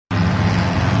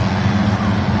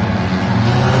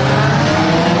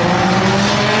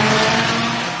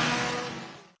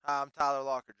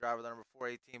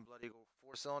18 Blood Eagle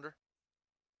 4-cylinder.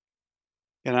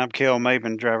 And I'm Cale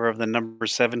Maben, driver of the number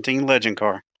 17 Legend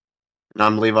car. And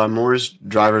I'm Levi Morris,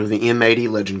 driver of the M80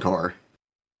 Legend car.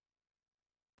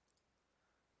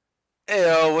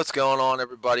 Hey, what's going on,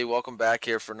 everybody? Welcome back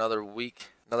here for another week,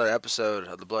 another episode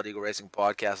of the Blood Eagle Racing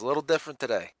Podcast. A little different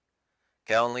today.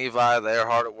 Cale and Levi, they're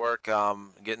hard at work,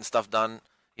 getting stuff done,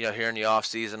 here in the off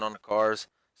season on the cars.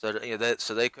 So,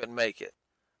 so they couldn't make it.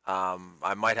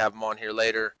 I might have them on here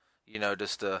later,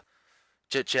 just to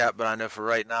chit chat. But I know for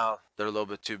right now they're a little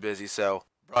bit too busy. So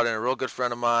brought in a real good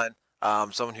friend of mine,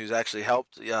 someone who's actually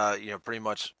helped, pretty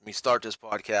much me start this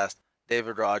podcast,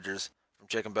 David Rogers from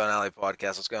Chicken Bone Alley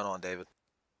Podcast. What's going on, David?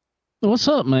 What's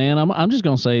up, man? I'm just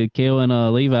gonna say Cale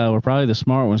and Levi were probably the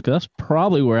smart ones, because that's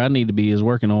probably where I need to be, is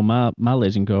working on my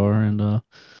Legend car. And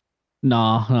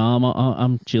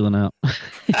I'm chilling out.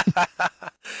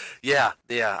 yeah.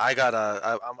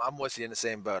 I'm with you in the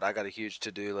same boat. I got a huge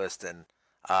to-do list, and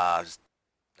just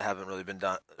haven't really been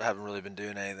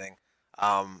doing anything.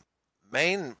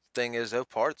 Main thing is though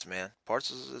parts, man. Parts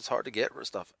is hard to get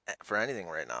for anything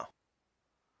right now.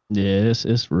 Yeah,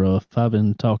 it's rough. I've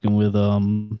been talking with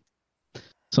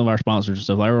some of our sponsors and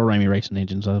stuff, like Earl Ramey Racing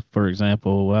Engines, for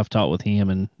example. I've talked with him,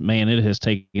 and man, it has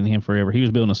taken him forever. He was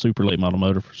building a super late model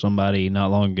motor for somebody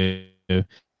not long ago,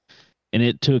 and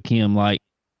it took him like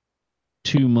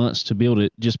 2 months to build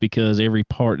it, just because every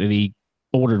part that he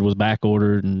ordered was back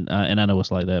ordered, and I know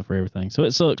it's like that for everything. So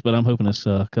it sucks, but I'm hoping it's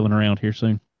coming around here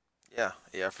soon.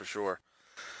 Yeah, for sure.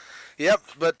 Yep,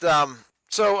 but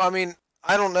so I mean,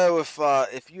 I don't know if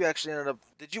you actually ended up.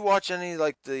 Did you watch any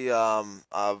like any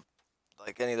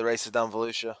of the races down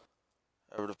Volusia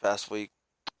over the past week?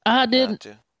 I didn't.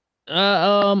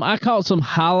 I caught some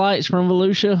highlights from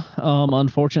Volusia,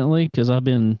 unfortunately, because I've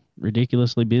been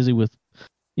ridiculously busy with,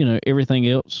 everything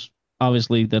else,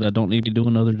 obviously, that I don't need to be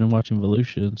doing other than watching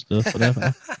Volusia and stuff. But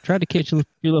I tried to catch a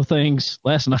few little things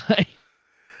last night.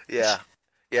 Yeah.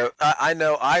 I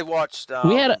know. I watched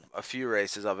We had a few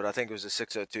races of it. I think it was the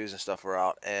 602s and stuff were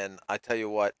out, and I tell you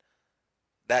what,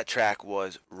 that track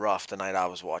was rough the night I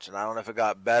was watching. I don't know if it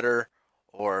got better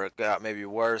or it got maybe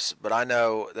worse, but I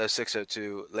know those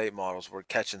 602 late models were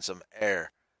catching some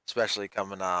air, especially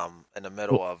coming in the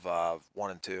middle of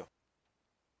 1 and 2.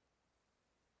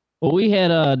 Well, we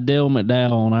had Dale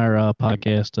McDowell on our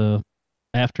podcast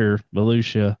after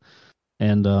Volusia,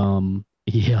 and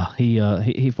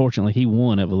he fortunately he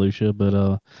won at Volusia,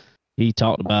 but he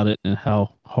talked about it and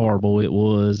how horrible it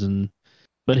was.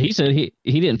 But he said he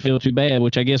didn't feel too bad,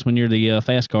 which I guess when you're the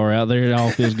fast car out there, it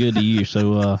all feels good to you.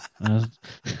 So,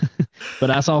 but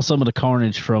I saw some of the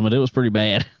carnage from it. It was pretty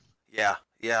bad. Yeah.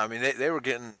 I mean, they were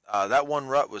getting that one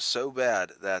rut was so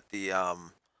bad that the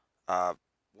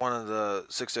one of the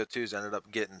 602s ended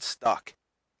up getting stuck.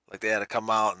 Like they had to come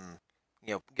out and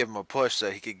give him a push so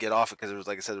he could get off it, because there was,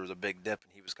 like I said, there was a big dip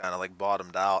and he was kind of like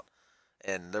bottomed out,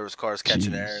 and there was cars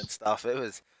catching air and stuff. It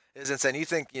was insane. You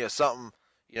think something.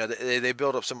 They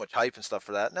build up so much hype and stuff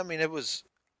for that. And I mean,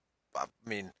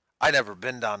 I never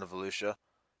been down to Volusia,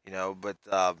 but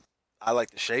I like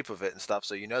the shape of it and stuff.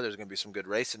 So, there's going to be some good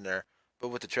racing there. But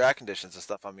with the track conditions and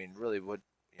stuff, I mean, really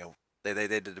they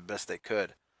did the best they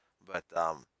could. But,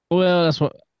 well, that's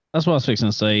what I was fixing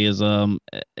to say is,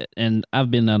 and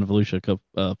I've been down to Volusia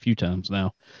a few times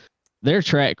now. Their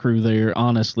track crew there,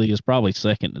 honestly, is probably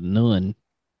second to none.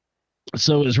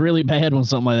 So it's really bad when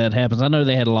something like that happens. I know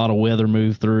they had a lot of weather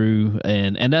move through,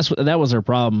 and that was their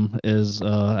problem. Is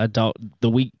I thought the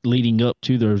week leading up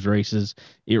to those races,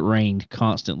 it rained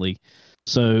constantly.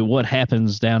 So what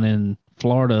happens down in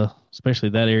Florida, especially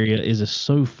that area, is it's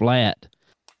so flat,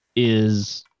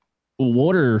 is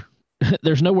water.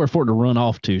 There's nowhere for it to run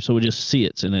off to, so it just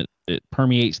sits and it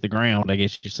permeates the ground, I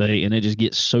guess you say, and it just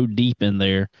gets so deep in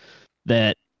there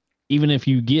that even if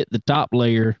you get the top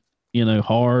layer,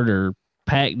 hard or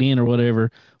packed in or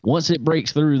whatever, once it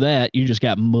breaks through that, you just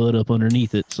got mud up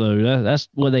underneath it. So that's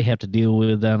what they have to deal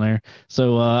with down there.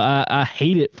 So I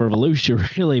hate it for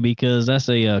Volusia, really, because that's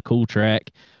a cool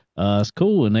track. It's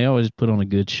cool, and they always put on a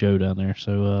good show down there.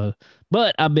 So,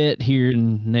 but I bet here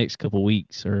in the next couple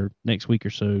weeks or next week or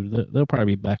so, they'll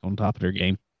probably be back on top of their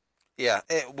game. Yeah,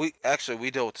 and we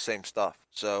deal with the same stuff.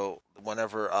 So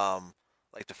whenever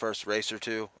like the first race or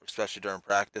two, especially during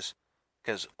practice,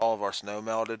 because all of our snow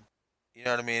melted. You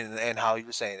know what I mean? And how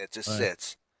you're saying it just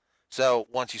sits. So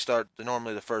once you start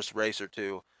normally the first race or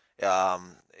two,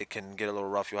 it can get a little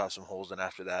rough. You'll have some holes, and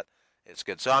after that, it's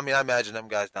good. So I mean, I imagine them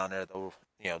guys down there,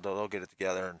 they'll get it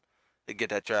together and they get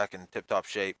that track in tip-top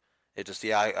shape. It just,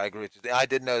 I agree with you. I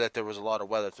did know that there was a lot of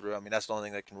weather through. I mean, that's the only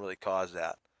thing that can really cause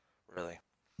that, really.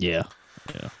 Yeah.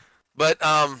 But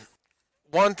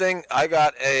one thing, I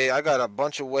got a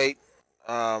bunch of weight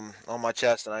on my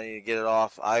chest, and I need to get it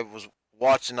off. I was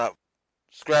watching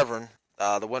Screven,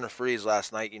 the Winter Freeze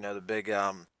last night. The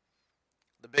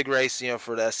big race,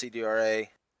 for the SCDRA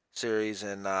series,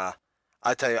 and I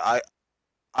tell you, I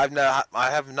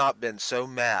have not been so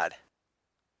mad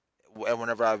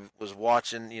whenever I was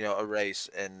watching, a race,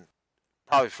 and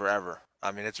probably forever.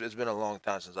 I mean, it's been a long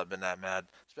time since I've been that mad.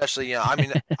 Especially, I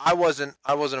mean, I wasn't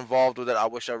involved with it. I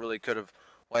wish I really could have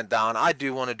went down. I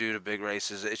do want to do the big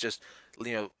races. It's just,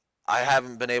 you know, I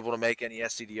haven't been able to make any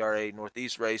SCDRA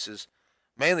Northeast races,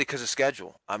 mainly because of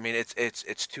schedule. I mean,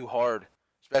 it's too hard.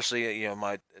 Especially,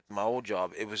 my old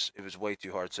job. It was way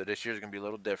too hard. So this year's gonna be a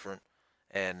little different,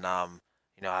 and I'm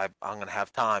gonna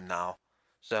have time now.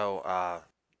 So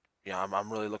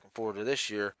I'm really looking forward to this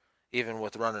year. Even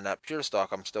with running that pure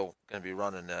stock, I'm still going to be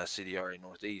running CDRA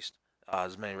Northeast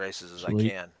as many races as I Sweet.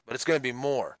 can. But it's going to be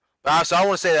more. So I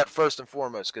want to say that first and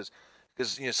foremost, because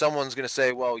someone's going to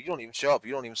say, well, you don't even show up,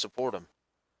 you don't even support them.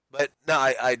 But no,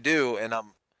 I do, and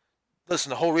listen.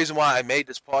 The whole reason why I made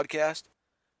this podcast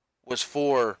was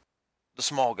for the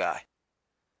small guy.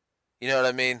 You know what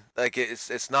I mean? Like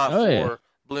it's not Oh, for yeah.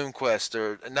 Bloomquist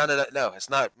or none of that. No, it's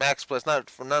not Max Plus. Not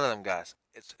for none of them guys.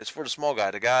 It's for the small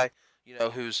guy, the guy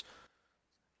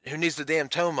who needs the damn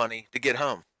tow money to get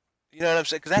home. You know what I'm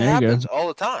saying? Because that There you happens go. all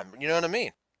the time. You know what I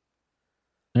mean?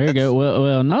 There you go.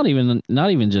 Well, not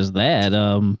even just that.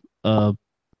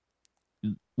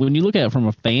 When you look at it from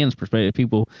a fan's perspective,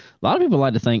 a lot of people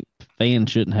like to think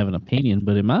fans shouldn't have an opinion,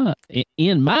 but in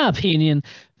my opinion,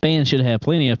 fans should have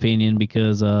plenty of opinion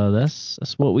because that's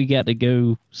what we got to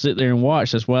go sit there and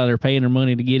watch. That's why they're paying their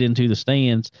money to get into the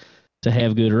stands to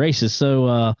have good races.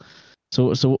 So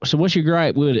what's your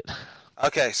gripe with it?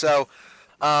 Okay, so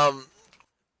um,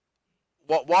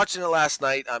 watching it last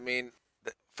night, I mean,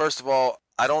 first of all,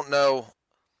 I don't know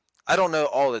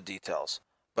all the details,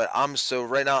 but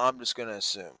right now I'm just gonna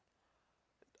assume.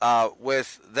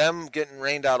 With them getting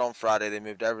rained out on Friday, they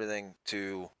moved everything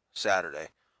to Saturday.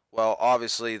 Well,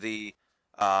 obviously the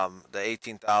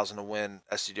 18,000 to win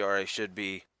SCDRA should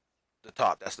be the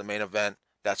top. That's the main event.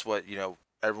 That's what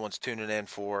everyone's tuning in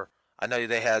for. I know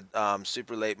they had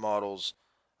super late models.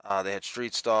 They had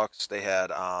street stocks. They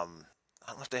had I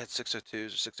don't know if they had 602s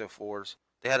or 604s.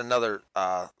 They had another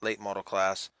late model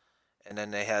class, and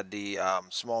then they had the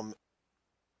small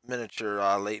miniature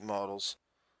late models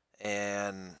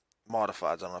and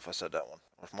modifieds. I don't know if I said that one.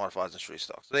 Or modifieds and street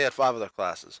stocks. So they had five other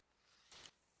classes.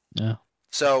 Yeah.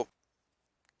 So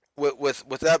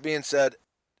with that being said,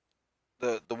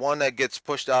 the one that gets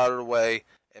pushed out of the way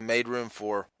and made room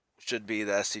for should be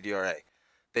the SCDRA.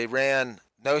 They ran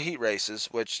no heat races,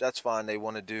 which that's fine. They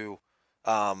want to do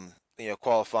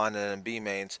qualifying and then B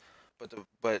mains.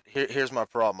 But here's my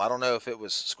problem. I don't know if it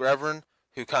was Screven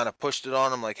who kind of pushed it on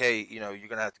them, like, hey, you're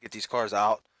gonna have to get these cars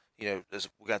out. We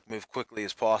got to move quickly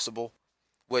as possible.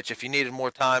 Which, if you needed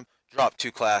more time, drop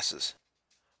two classes.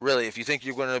 Really, if you think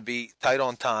you're going to be tight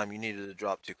on time, you needed to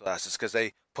drop two classes because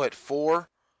they put four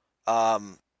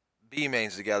um, B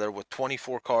mains together with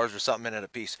 24 cars or something in it a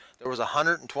piece. There was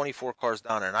 124 cars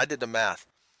down there, and I did the math.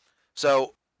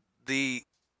 So the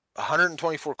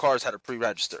 124 cars had a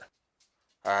pre-register.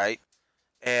 All right,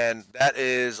 and that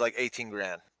is like 18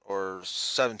 grand or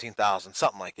 17,000,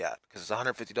 something like that, because it's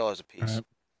 $150 a piece. Right.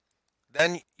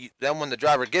 Then when the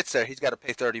driver gets there, he's got to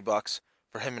pay $30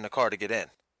 for him in the car to get in.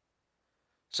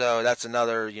 So that's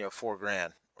another, $4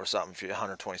 grand or something for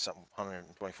 120 something,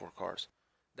 124 cars.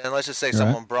 Then let's just say Right.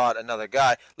 someone brought another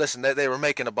guy. Listen, they were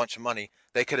making a bunch of money.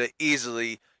 They could have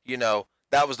easily,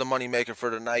 that was the money maker for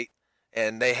the night,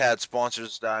 and they had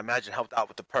sponsors that I imagine helped out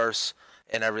with the purse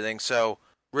and everything. So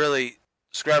really,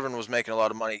 Screven was making a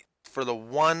lot of money for the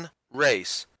one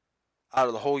race out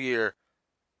of the whole year.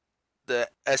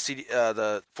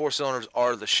 The four cylinders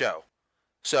are the show,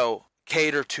 so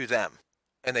cater to them,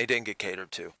 and they didn't get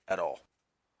catered to at all.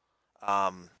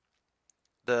 Um,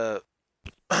 the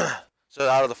So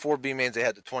out of the four B mains, they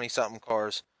had the 20 something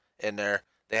cars in there.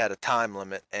 They had a time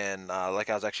limit, and like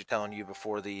I was actually telling you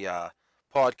before the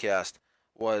podcast,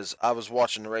 I was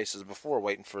watching the races before,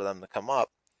 waiting for them to come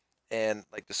up, and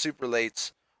like the super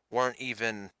lates weren't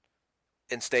even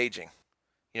in staging.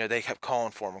 They kept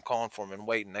calling for them, and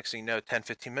waiting. Next thing you know, 10,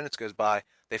 15 minutes goes by.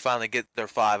 They finally get their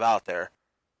five out there,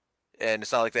 and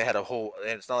it's not like they had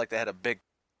a big,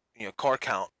 car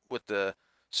count with the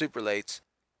super lates,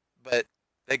 but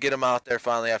they get them out there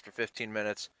finally after 15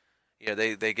 minutes.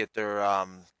 They get their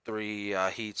three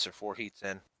heats or four heats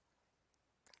in,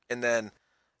 and then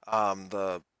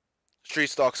the street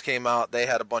stocks came out. They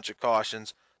had a bunch of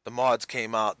cautions. the mods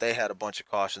came out, they had a bunch of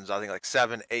cautions. I think like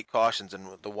 7, 8 cautions in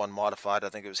the one modified. I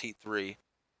think it was Heat 3.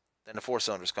 Then the 4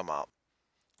 cylinders come out.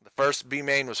 The first B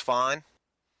main was fine.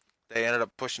 They ended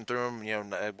up pushing through them.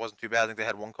 It wasn't too bad. I think they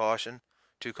had 1 caution,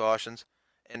 2 cautions.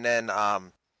 And then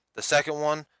the second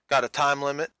one got a time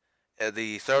limit.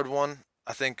 The third one,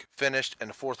 I think, finished,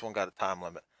 and the fourth one got a time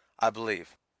limit, I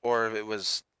believe. Or it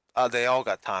was, they all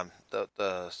got time.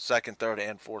 The second, third,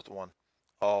 and fourth one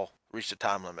all reached a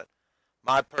time limit.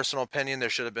 My personal opinion, there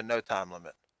should have been no time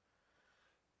limit.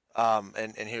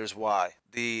 And here's why.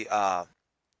 You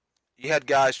had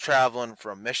guys traveling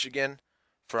from Michigan,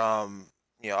 from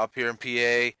up here in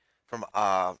PA, from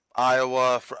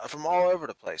Iowa, from all over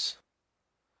the place.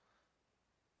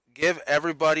 Give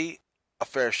everybody a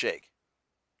fair shake.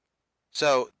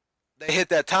 So they hit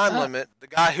that time limit. The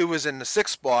guy who was in the 6th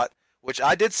spot, which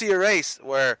I did see a race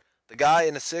where the guy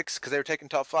in the 6th, because they were taking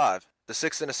top 5, the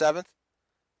 6th and the 7th,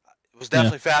 was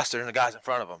definitely faster than the guys in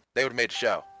front of him. They would have made the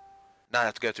show. Not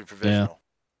have to go through provisional. Yeah.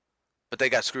 But they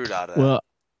got screwed out of that. Well,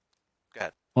 go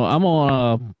ahead. Well,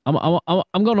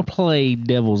 I'm gonna play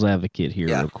devil's advocate here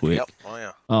real quick. Yep. Oh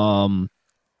yeah.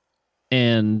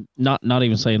 And not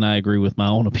even saying I agree with my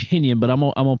own opinion, but I'm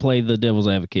gonna play the devil's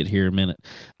advocate here in a minute.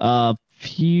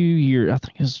 Few years, I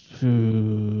think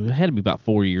it had to be about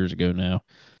 4 years ago now.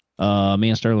 Me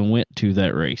and Sterling went to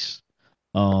that race.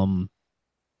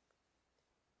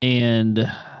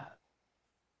 And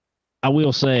I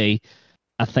will say,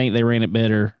 I think they ran it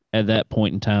better at that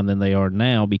point in time than they are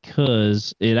now,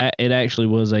 because it actually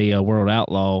was a World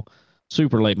Outlaw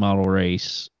super late model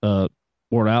race,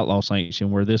 World Outlaw sanction,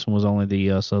 where this one was only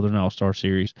the Southern All-Star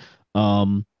Series.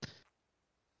 But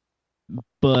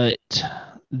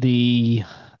they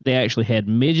actually had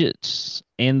midgets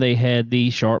and they had the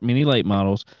Sharp Mini late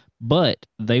models, but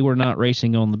they were not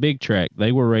racing on the big track.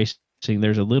 They were racing.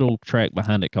 There's a little track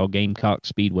behind it called Gamecock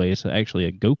Speedway. It's actually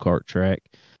a go-kart track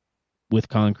with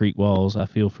concrete walls. I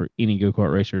feel for any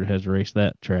go-kart racer that has to race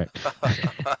that track.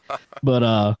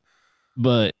 But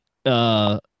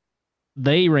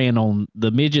they ran on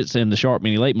the midgets, and the Sharp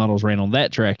Mini late models ran on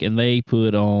that track, and they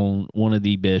put on one of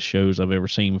the best shows I've ever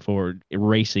seen for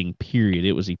racing, period.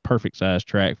 It was the perfect size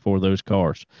track for those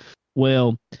cars.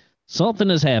 Well, something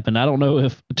has happened. I don't know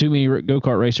if too many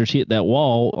go-kart racers hit that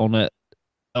wall on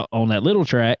that little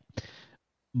track,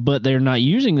 but they're not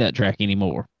using that track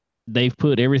anymore. They've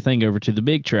put everything over to the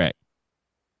big track,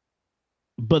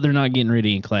 but they're not getting rid of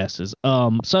any classes.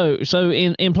 So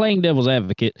in playing devil's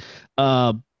advocate,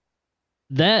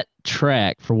 that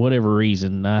track, for whatever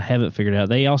reason, I haven't figured out.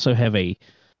 They also have a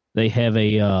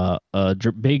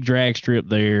big drag strip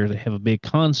there. They have a big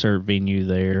concert venue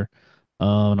there.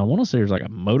 And I want to say there's like a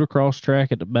motocross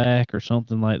track at the back or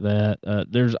something like that.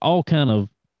 There's all kind of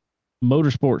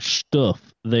motorsport stuff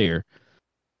there.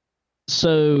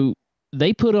 So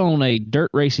they put on a dirt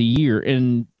race a year,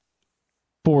 and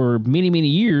for many, many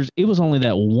years, it was only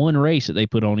that one race that they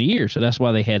put on a year. So that's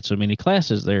why they had so many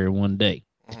classes there in one day.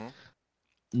 Mm-hmm.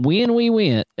 When we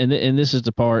went, and this is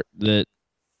the part that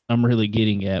I'm really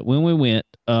getting at, when we went,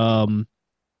 I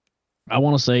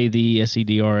want to say the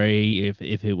Scdra,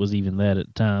 if it was even that at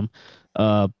the time,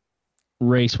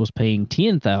 race was paying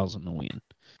 $10,000 to win.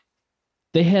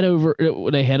 They had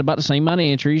about the same amount of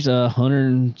entries, 100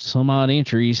 and some odd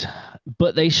entries,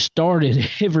 but they started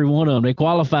every one of them. They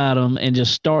qualified them and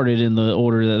just started in the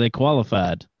order that they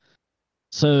qualified.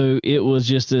 So it was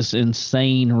just this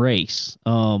insane race.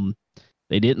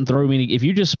 They didn't throw many. If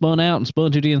you just spun out and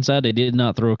spun to the inside, they did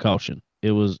not throw a caution.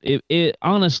 It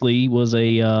honestly was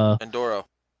a enduro.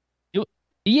 It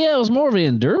was more of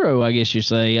an enduro, I guess you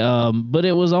say. But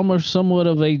it was almost somewhat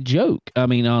of a joke. I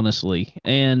mean, honestly,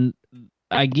 and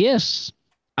I guess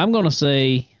I'm going to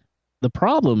say the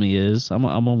problem is, I'm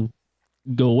going to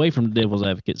go away from the devil's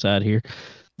advocate side here.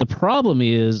 The problem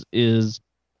is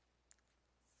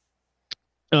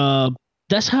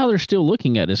that's how they're still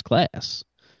looking at this class,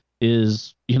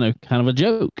 is, kind of a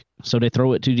joke. So they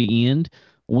throw it to the end,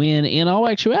 when in all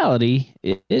actuality,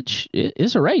 it's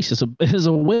a race. It's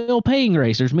a well-paying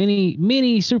race. There's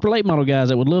many super late model guys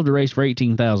that would love to race for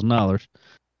 $18,000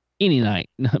 any night.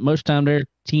 Most time they're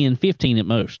 10, 15 at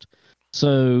most.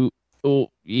 So,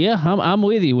 yeah, I'm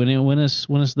with you. When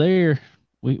it's there,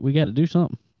 we got to do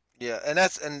something. Yeah,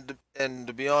 and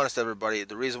to be honest, everybody,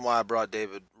 the reason why I brought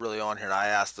David really on here, and I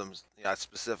asked him, I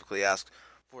specifically asked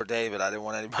for David. I didn't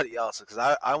want anybody else, because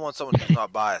I want someone who's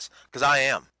not biased, because I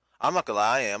am. I'm not gonna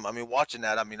lie, I am. I mean, watching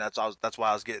that, that's why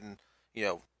I was getting,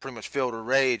 pretty much filled with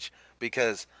rage,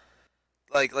 because,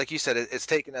 like you said, it's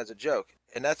taken as a joke,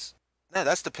 and that's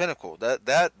the pinnacle.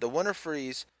 That the winter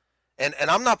freeze, and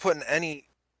I'm not putting any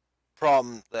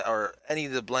problem or any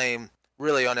of the blame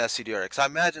really on SCDRA, because I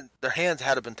imagine their hands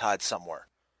had to have been tied somewhere.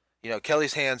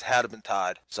 Kelly's hands had to have been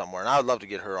tied somewhere, and I would love to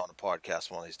get her on a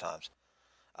podcast one of these times.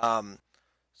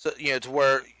 So to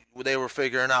where they were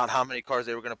figuring out how many cars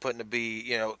they were going to put in the B,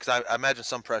 because I imagine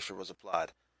some pressure was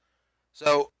applied.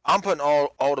 So I'm putting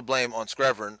all the blame on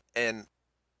Screven, and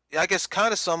I guess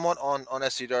kind of somewhat on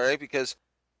SCDRA, because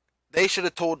they should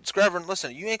have told Screven,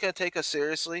 listen, you ain't going to take us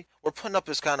seriously. We're putting up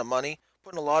this kind of money,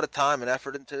 putting a lot of time and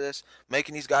effort into this,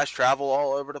 making these guys travel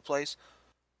all over the place.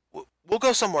 We'll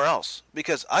go somewhere else,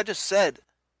 because I just said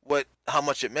how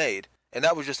much it made, and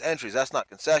that was just entries. That's not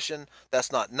concession.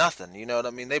 That's not nothing. You know what I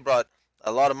mean? They brought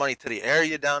a lot of money to the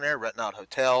area down there, renting out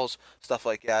hotels, stuff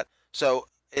like that. So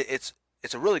it's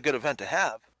a really good event to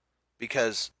have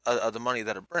because of the money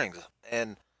that it brings.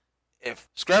 And if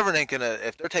Screven ain't gonna,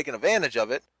 if they're taking advantage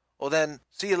of it, well then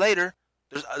see you later.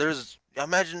 There's I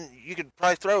imagine you could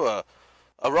probably throw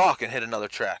a rock and hit another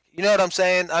track. You know what I'm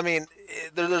saying? I mean,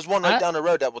 there's one right down the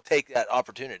road that will take that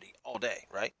opportunity all day,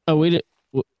 right? Oh,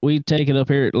 we take it up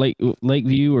here at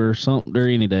Lakeview or something there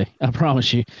any day. I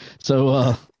promise you.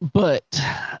 So, but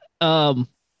I'm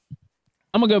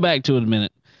gonna go back to it in a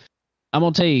minute. I'm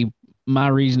gonna tell you my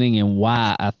reasoning and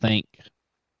why I think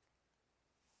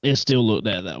it still looked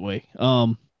at that way.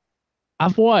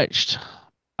 I've watched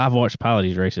pilot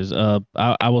these races.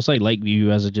 I will say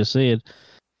Lakeview, as I just said,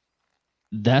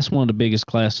 that's one of the biggest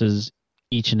classes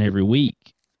each and every week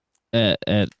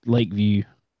at Lakeview.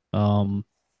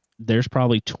 There's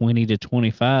probably 20 to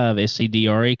 25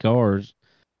 SCDRA cars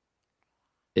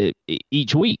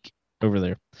each week over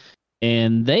there.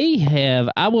 And they have,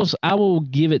 I will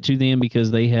give it to them because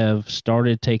they have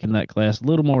started taking that class a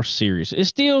little more serious. It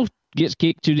still gets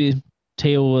kicked to the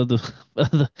tail of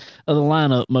the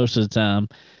lineup most of the time,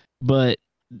 but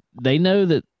they know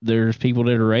that there's people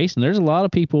that are racing. There's a lot of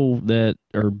people that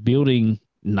are building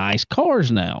nice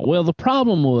cars now. Well, the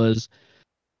problem was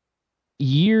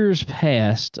years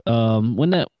past, when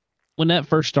that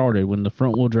first started, when the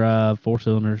front wheel drive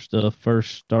 4-cylinder stuff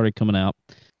first started coming out.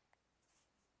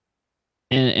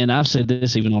 And I've said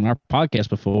this even on our podcast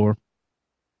before,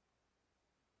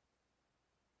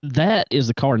 that is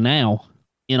the car now,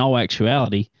 in all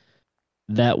actuality,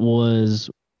 that was,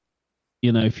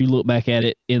 if you look back at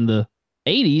it in the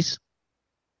 80s,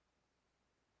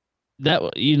 that,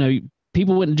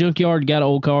 people went in the junkyard, got an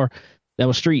old car that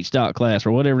was street stock class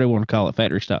or whatever they want to call it,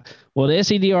 factory stock. Well, the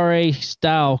SCDRA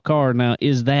style car now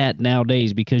is that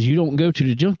nowadays, because you don't go to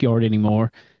the junkyard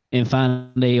anymore and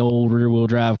find a old rear wheel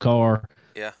drive car.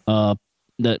 Yeah.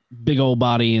 That big old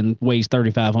body and weighs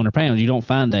 3,500 pounds. You don't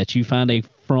find that. You find a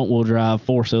front wheel drive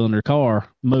 4-cylinder car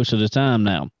most of the time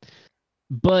now.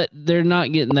 But they're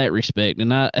not getting that respect,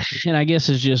 and I guess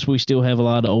it's just we still have a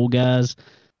lot of old guys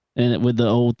and with the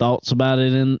old thoughts about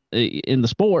it in the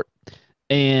sport.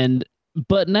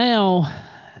 But now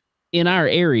in our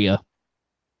area,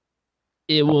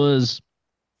 it was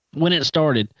when it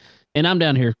started, and I'm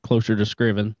down here closer to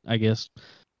Screven, I guess.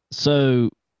 So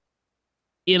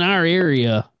in our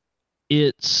area,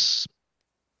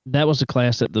 that was a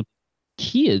class that the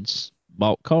kids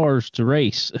bought cars to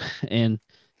race and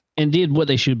did what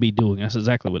they should be doing. That's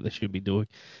exactly what they should be doing.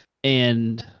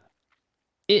 And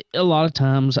a lot of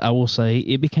times, I will say,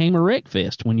 it became a wreck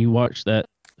fest when you watch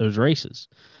those races.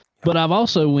 But I've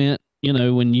also went,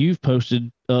 when you've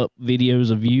posted up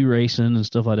videos of you racing and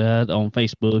stuff like that on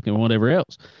Facebook and whatever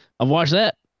else, I've watched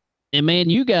that. And man,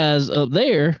 you guys up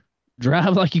there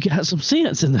drive like you got some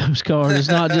sense in those cars. It's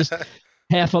not just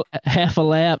half a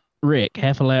lap wreck,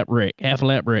 half a lap wreck, half a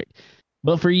lap wreck.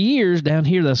 But for years down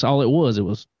here, that's all it was. It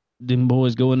was them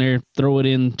boys go in there, throw it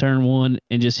in turn one,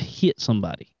 and just hit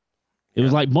somebody. It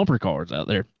was like bumper cars out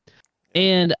there.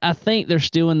 And I think they're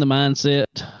still in the mindset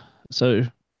so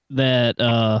that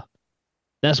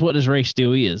that's what this race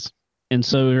still is. And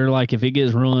so they're like, if it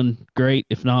gets run, great.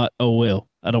 If not, oh well,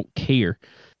 I don't care.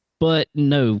 But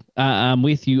no, I'm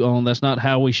with you on that's not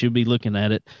how we should be looking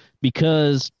at it,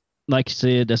 because, like you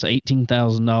said, that's an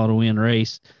 $18,000 win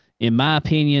race. In my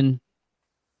opinion,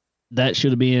 that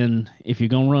should have been, if you're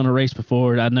going to run a race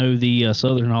before it. I know the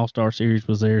Southern All-Star Series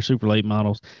was there, super late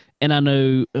models. And I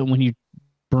know when you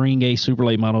bring a super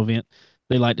late model event,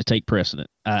 they like to take precedent.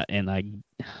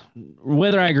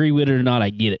 Whether I agree with it or not,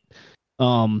 I get it.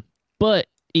 But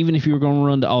even if you were going to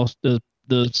run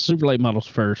the super late models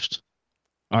first,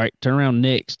 all right, turn around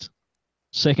next,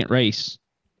 second race,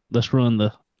 let's run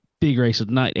the big race of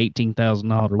the night,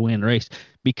 $18,000 win race.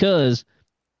 Because,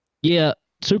 yeah,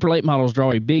 super late models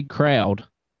draw a big crowd,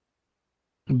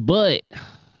 but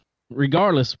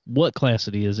regardless what class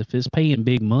it is, if it's paying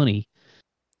big money,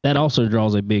 that also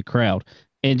draws a big crowd.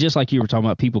 And just like you were talking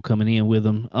about people coming in with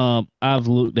them, I've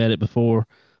looked at it before,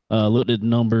 looked at the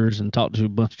numbers and talked to a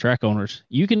bunch of track owners.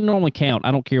 You can normally count,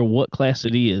 I don't care what class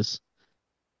it is,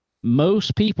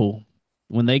 most people,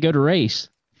 when they go to race,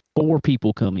 4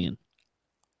 people come in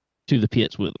to the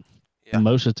pits with them. Yeah.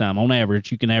 Most of the time, on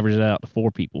average, you can average it out to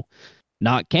 4 people,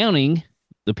 not counting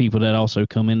the people that also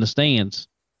come in the stands,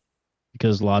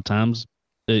 because a lot of times,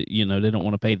 they don't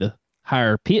want to pay the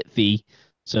higher pit fee,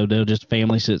 so they'll just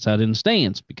family sits out in the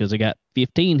stands because they got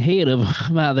 15 head of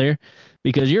them out there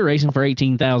because you're racing for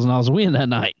 $18,000 a win that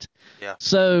night. Yeah.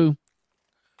 So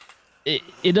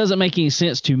it doesn't make any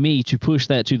sense to me to push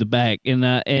that to the back, and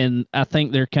I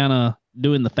think they're kind of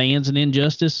doing the fans an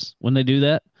injustice when they do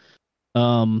that,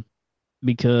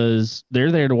 because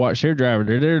they're there to watch their driver.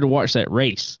 They're there to watch that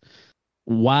race.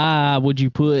 Why would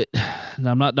you put, and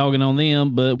I'm not dogging on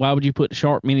them, but why would you put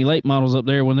Sharp Mini late models up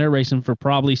there when they're racing for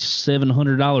probably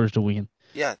 $700 to win?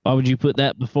 Yeah. Why would you put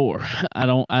that before?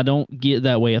 I don't get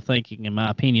that way of thinking, in my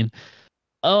opinion.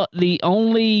 The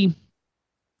only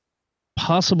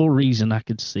possible reason I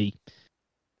could see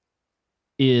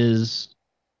is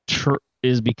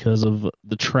because of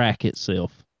the track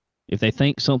itself. If they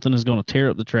think something is going to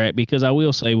tear up the track, because I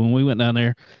will say, when we went down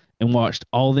there and watched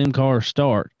all them cars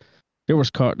start, there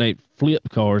was they flipped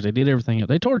cars, they did everything up.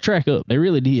 They tore the track up. They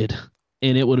really did.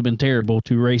 And it would have been terrible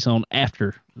to race on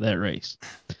after that race.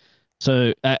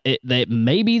 So that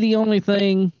may be the only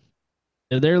thing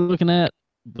that they're looking at,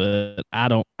 but I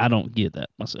don't get that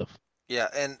myself. Yeah,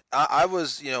 and I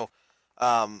was, and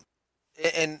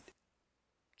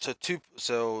so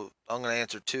I'm going to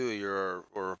answer 2 of your,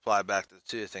 or reply back to the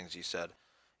 2 things you said.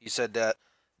 You said that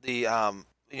the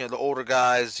the older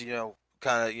guys,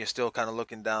 kind of, you're still kind of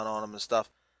looking down on them and stuff.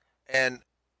 And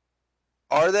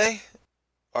are they?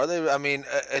 I mean,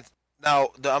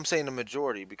 I'm saying the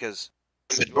majority, because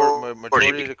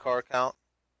majority of the car count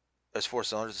is 4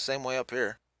 cylinders, the same way up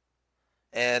here.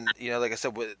 And like I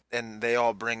said, and they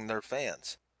all bring their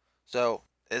fans. So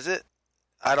is it?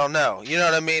 I don't know. You know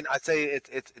what I mean? I'd say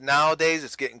it's nowadays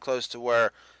it's getting close to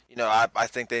where I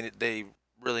think they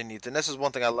really need to. And this is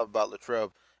one thing I love about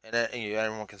Latrobe. And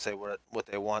everyone can say what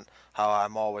they want. How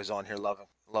I'm always on here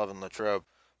loving Latrobe,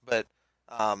 but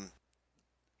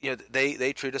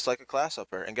they treat us like a class up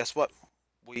here. And guess what?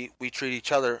 We treat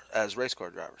each other as race car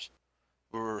drivers.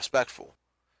 We're respectful,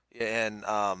 and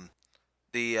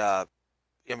we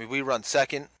run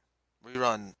second. We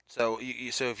run so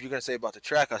if you're gonna say about the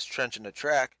track, us trenching the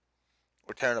track,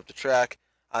 we're tearing up the track.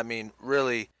 I mean,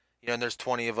 really, and there's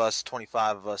 20 of us,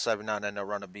 25 of us every now and then they'll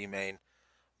run a B main.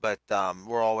 But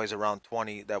we're always around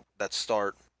 20 that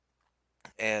start,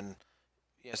 and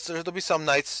so there'll be some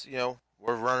nights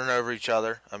we're running over each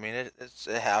other. I mean, it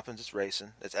happens. It's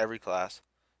racing. It's every class.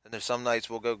 And there's some nights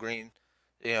we'll go green,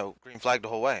 green flag the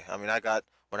whole way. I mean,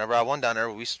 whenever I won down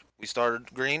there, we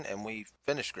started green and we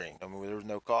finished green. I mean, there was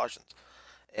no cautions,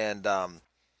 and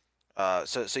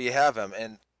so you have them,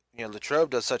 and Latrobe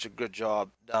does such a good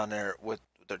job down there with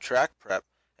their track prep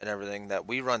and everything that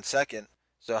we run second.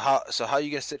 So how you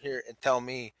gonna sit here and tell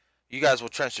me you guys will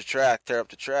trench the track, tear up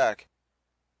the track?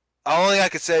 The only thing I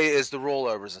could say is the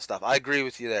rollovers and stuff. I agree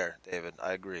with you there, David.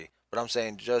 I agree. But I'm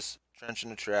saying just trenching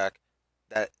the track,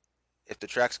 that if the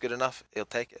track's good enough, he'll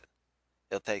take it.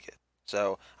 He'll take it.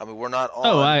 So I mean, we're not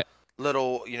on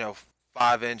little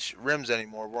 5-inch rims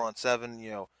anymore. We're on 7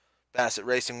 Bassett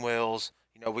racing wheels.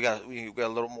 We got a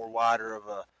little more wider of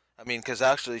a. I mean, because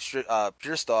actually,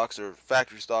 pure stocks or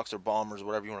factory stocks or bombers,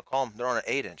 whatever you want to call them, they're on an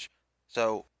 8-inch.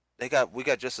 So we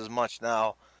got just as much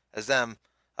now as them,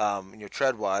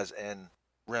 tread wise and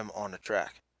rim on the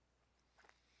track.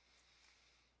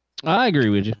 I agree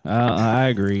with you. I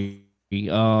agree.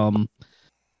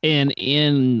 And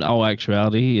in all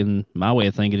actuality, and my way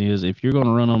of thinking is, if you're going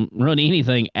to run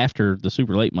anything after the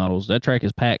super late models, that track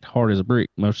is packed hard as a brick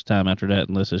most of the time after that,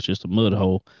 unless it's just a mud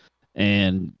hole,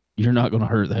 and you're not going to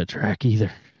hurt that track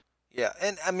either. Yeah,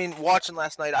 and I mean, watching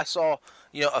last night, I saw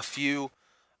a few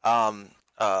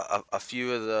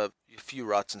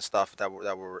ruts and stuff that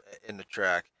were in the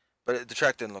track, but the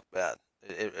track didn't look bad.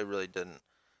 It really didn't.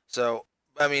 So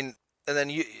I mean. And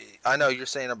then I know you're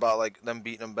saying about like them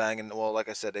beating them, banging. Well, like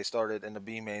I said, they started in the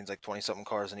B mains, like 20-something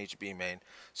cars in each B main.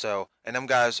 So, and them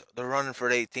guys, they're running for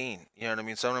 18. You know what I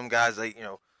mean? Some of them guys, like,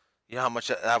 how much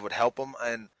that would help them.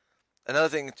 And another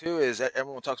thing too is that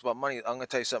everyone talks about money. I'm gonna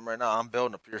tell you something right now. I'm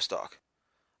building a pure stock.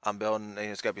 I'm building,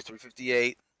 and it's got to be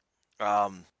 358.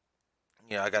 I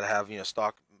got to have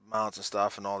stock mounts and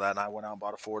stuff and all that. And I went out and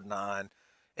bought a Ford 9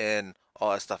 and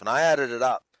all that stuff, and I added it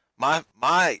up.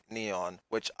 My neon,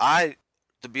 which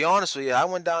to be honest with you, I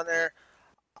went down there.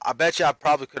 I bet you I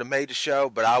probably could have made the show,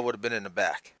 but I would have been in the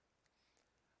back.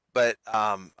 But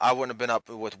I wouldn't have been up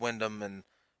with Wyndham and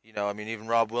I mean even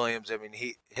Rob Williams. I mean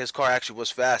his car actually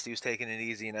was fast. He was taking it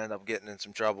easy and ended up getting in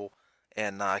some trouble.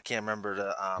 And I can't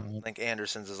remember I think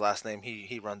Anderson's his last name.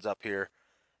 He runs up here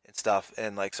and stuff,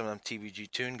 and like some of them TVG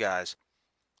Tune guys.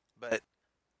 But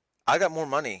I got more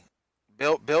money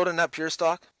building that pure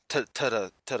stock to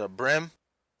the brim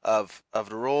of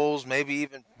the rules, maybe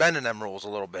even bending them rules a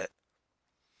little bit.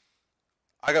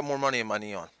 I got more money in my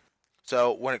neon.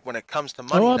 So when it comes to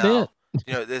money I now,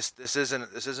 bet. this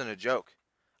isn't a joke.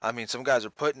 I mean, some guys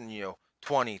are putting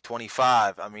 20,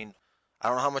 25. I mean, I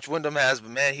don't know how much Wyndham has,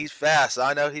 but man, he's fast.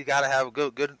 I know he's got to have a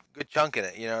good chunk in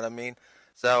it. You know what I mean?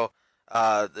 So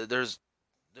there's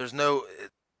no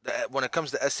when it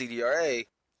comes to SCDRA,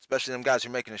 especially them guys who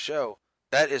are making a show.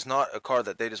 That is not a car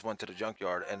that they just went to the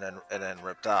junkyard and then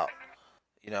ripped out.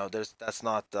 That's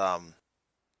not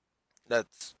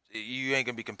that's you ain't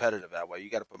gonna be competitive that way. You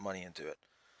got to put money into it.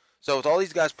 So with all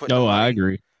these guys putting the Oh, I money,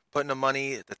 agree.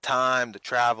 the time, the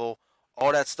travel,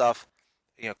 all that stuff,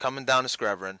 coming down to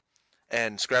Screven,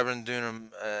 and Screven doing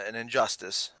them an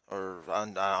injustice or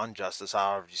injustice,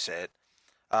 however you say it.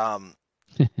 Um,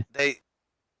 they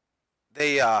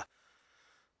they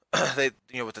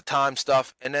with the time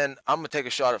stuff, and then I'm gonna take a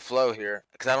shot at Flo here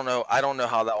because I don't know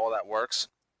how all that works,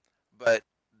 but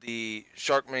the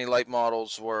Shark Mini Light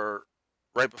models were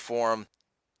right before him.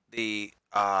 The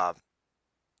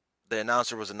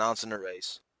announcer was announcing the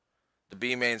race. The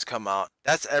B mains come out.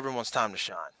 That's everyone's time to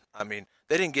shine. I mean,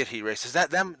 they didn't get heat races.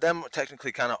 That them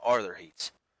technically kind of are their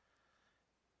heats.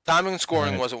 Timing and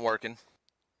scoring Right. wasn't working.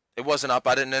 It wasn't up.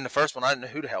 I didn't in the first one. I didn't know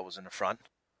who the hell was in the front.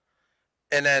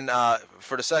 And then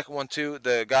for the second one too,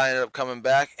 the guy ended up coming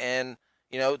back and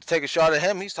to take a shot at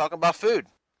him. He's talking about food.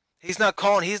 He's not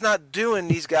calling. He's not doing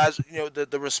these guys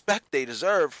the respect they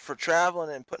deserve for traveling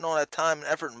and putting all that time and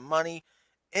effort and money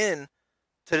in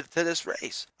to this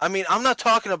race. I mean, I'm not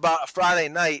talking about a Friday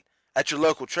night at your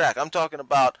local track. I'm talking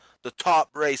about the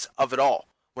top race of it all.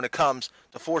 When it comes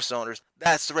to four cylinders,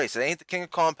 that's the race. It ain't the King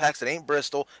of Compacts. It ain't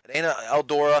Bristol. It ain't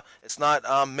Eldora. It's not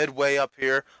Midway up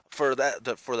here for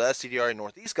for the SCDRA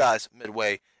Northeast guys.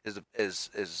 Midway is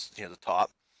the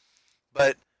top.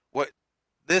 But what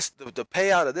the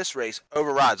payout of this race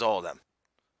overrides all of them.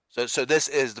 So this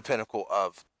is the pinnacle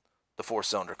of the four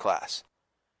cylinder class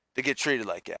to get treated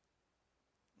like that.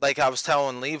 Like I was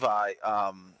telling Levi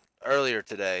earlier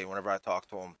today, whenever I talked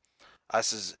to him, I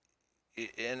says,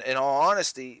 in all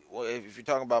honesty, if you're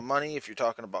talking about money, if you're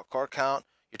talking about car count,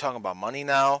 you're talking about money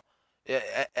now,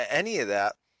 any of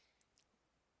that,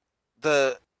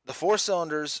 the four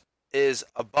cylinders is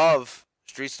above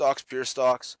street stocks, pure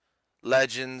stocks,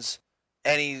 legends,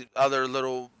 any other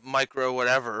little micro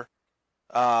whatever.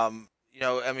 I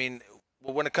mean,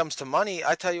 when it comes to money,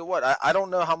 I tell you what, I don't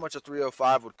know how much a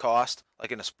 305 would cost,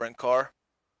 like in a sprint car,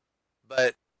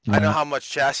 but I know how much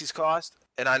chassis cost,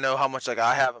 and I know how much like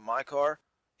I have in my car,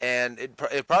 and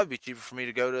it'd probably be cheaper for me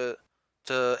to go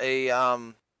to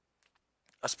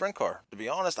a sprint car. To be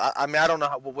honest, I mean I don't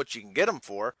know what you can get them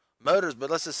for motors, but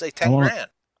let's just say 10 grand.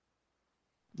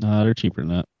 No, they're cheaper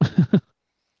than that.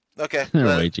 Okay, They're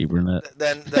way cheaper than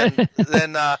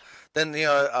that. Then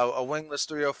a wingless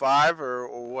 305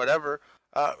 or whatever.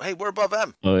 Hey, we're above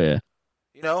them. Oh yeah.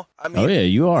 I mean. Oh yeah,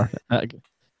 you are.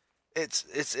 It's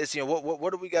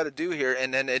what do we got to do here?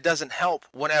 And then it doesn't help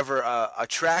whenever a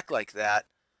track like that,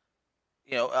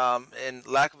 in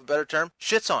lack of a better term,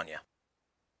 shits on you.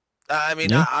 I mean,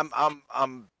 Yeah.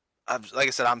 I'm like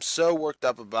I said, I'm so worked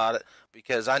up about it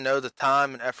because I know the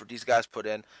time and effort these guys put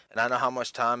in, and I know how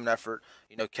much time and effort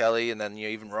Kelly and then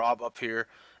even Rob up here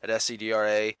at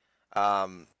SCDRA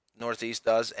Northeast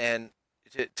does, and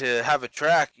to have a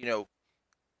track,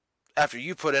 after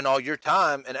you put in all your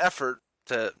time and effort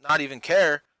to not even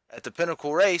care at the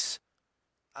pinnacle race.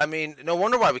 I mean, no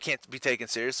wonder why we can't be taken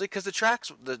seriously because the track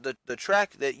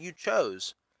that you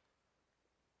chose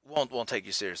won't take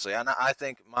you seriously. And I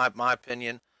think my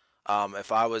opinion,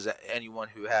 if I was anyone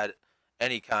who had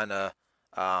any kind of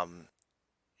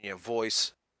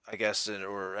voice, I guess,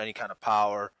 or any kind of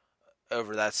power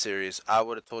over that series, I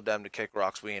would have told them to kick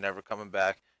rocks. We ain't ever coming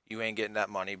back. You ain't getting that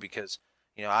money because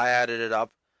I added it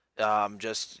up.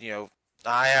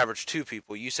 I averaged 2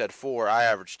 people. You said 4. I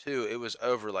averaged 2. It was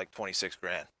over like 26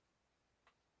 grand.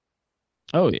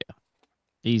 Oh yeah.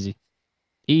 Easy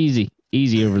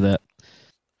over that.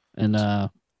 And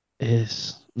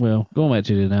going back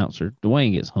to the announcer,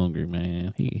 Dwayne gets hungry,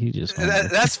 man. He just hungry.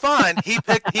 That's fine.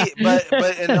 But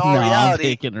in all No, I'm reality,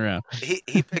 kicking around.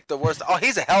 he picked the worst. Oh,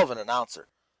 he's a hell of an announcer,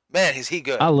 man. Is he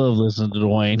good? I love listening to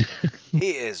Dwayne.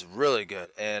 He is really good,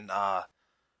 and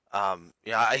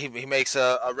he makes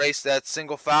a race that's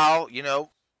single foul.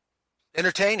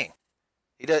 entertaining.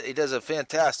 He does a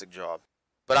fantastic job.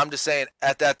 But I'm just saying,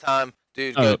 at that time,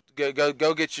 dude, Oh.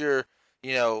 go get your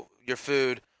your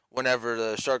food whenever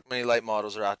the Shark Mini Light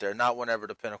models are out there, not whenever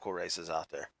the Pinnacle race is out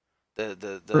there.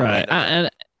 The Right. main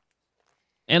event.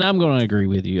 And I'm going to agree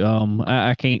with you.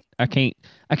 I can't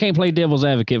play devil's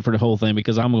advocate for the whole thing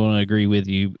because I'm going to agree with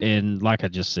you. And like I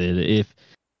just said, if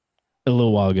a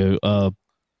little while ago,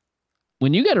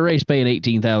 when you got a race paying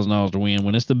 $18,000 to win,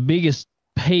 when it's the biggest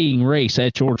paying race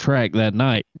at your track that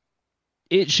night,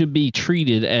 it should be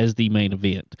treated as the main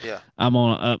event. Yeah. I'm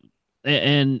on,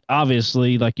 and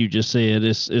obviously, like you just said,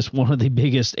 it's one of the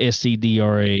biggest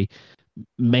SCDRA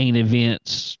main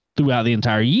events throughout the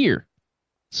entire year.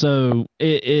 So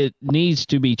it needs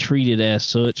to be treated as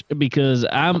such because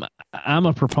I'm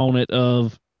a proponent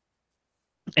of,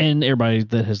 and everybody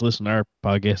that has listened to our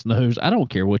podcast knows I don't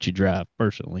care what you drive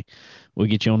personally. We'll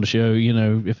get you on the show.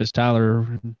 If it's Tyler,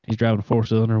 he's driving a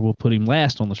 4-cylinder, we'll put him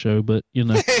last on the show. But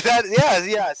yeah.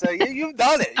 So you've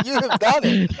done it. You have done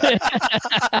it.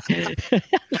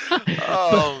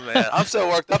 Oh man, I'm so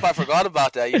worked up. I forgot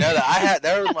about that.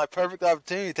 That was my perfect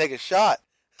opportunity to take a shot.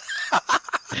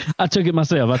 I took it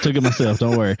myself.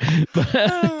 Don't worry.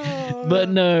 But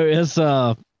no, it's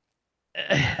I'm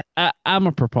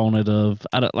a proponent of.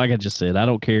 Like I just said, I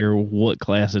don't care what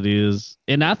class it is,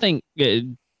 and I think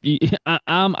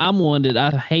I'm one that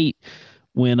I hate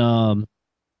when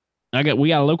we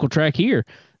got a local track here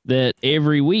that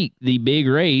every week the big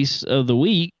race of the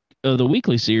week of the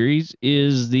weekly series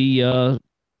is the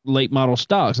late model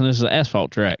stocks, and this is an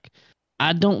asphalt track.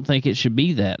 I don't think it should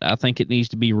be that. I think it needs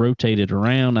to be rotated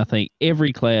around. I think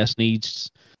every class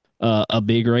needs a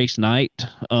big race night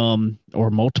or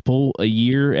multiple a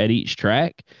year at each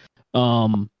track.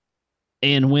 And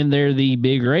when they're the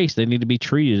big race, they need to be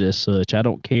treated as such. I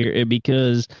don't care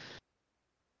because,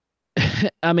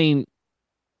 I mean,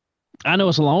 I know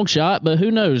it's a long shot, but who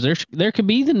knows? There could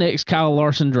be the next Kyle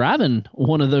Larson driving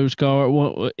one of those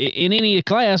cars in any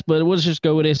class, but we'll just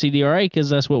go with SCDRA because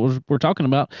that's what we're talking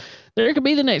about. There could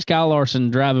be the next Kyle Larson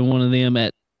driving one of them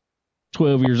at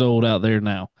 12 years old out there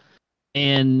now.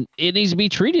 And it needs to be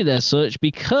treated as such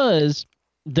because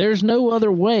there's no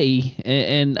other way.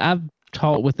 And I've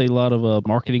talked with a lot of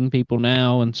marketing people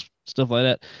now and stuff like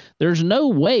that. There's no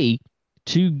way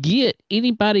to get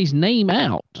anybody's name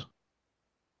out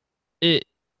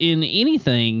in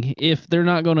anything if they're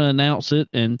not going to announce it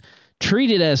and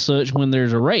treat it as such when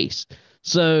there's a race.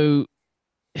 So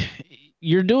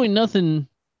you're doing nothing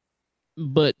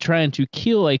but trying to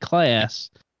kill a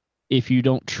class if you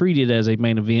don't treat it as a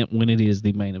main event when it is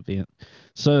the main event.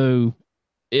 So,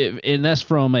 and that's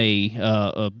from looking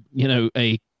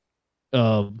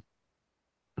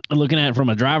at it from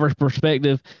a driver's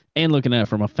perspective and looking at it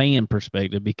from a fan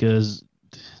perspective, because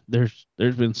there's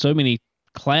been so many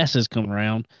classes come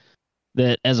around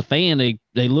that as a fan they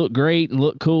look great and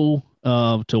look cool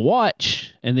to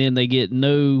watch, and then they get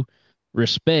no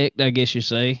respect, I guess you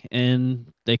say, and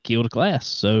they kill the class.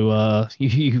 So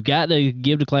you've got to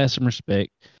give the class some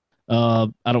respect. I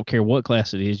don't care what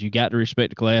class it is. You got to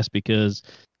respect the class because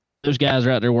those guys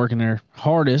are out there working their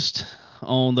hardest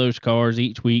on those cars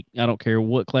each week. I don't care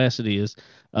what class it is.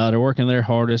 They're working their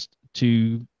hardest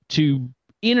to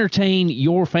entertain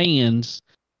your fans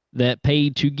that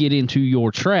paid to get into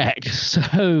your track.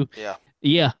 So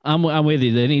yeah, I'm with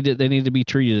you. They need to be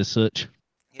treated as such.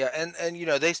 Yeah, and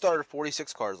they started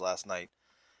 46 cars last night,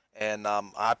 and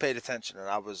I paid attention, and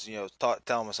I was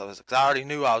telling myself, because I already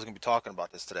knew I was going to be talking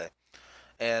about this today,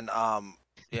 and I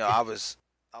was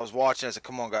watching. I said,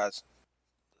 "Come on, guys,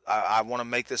 I want to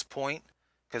make this point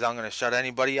because I'm going to shut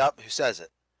anybody up who says it,"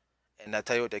 and I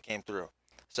tell you what, they came through.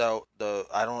 So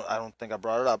I don't think I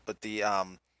brought it up, but the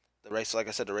race, like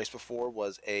I said, the race before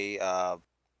was I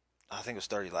think it was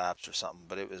 30 laps or something,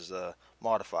 but it was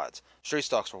modifieds. Street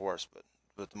stocks were worse, but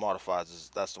the modifieds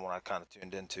that's the one I kind of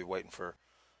tuned into, waiting for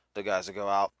the guys to go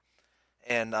out.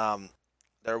 And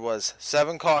there was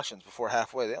 7 cautions before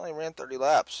halfway. They only ran 30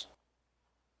 laps.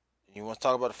 And you want to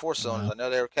talk about the 4-cylinders? I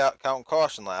know they were counting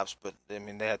caution laps, but I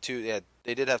mean they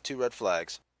did have 2 red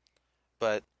flags,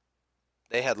 but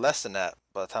they had less than that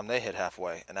by the time they hit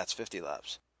halfway, and that's 50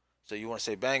 laps. So you want to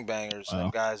say bang bangers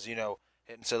and guys, hitting.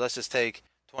 So let's just take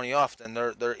 20 off, then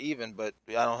they're even. But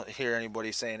I don't hear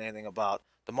anybody saying anything about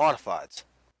the modifieds.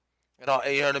 You know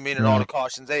what I mean? And all the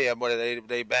cautions they have, what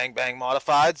they bang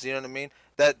modifieds. You know what I mean?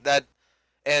 That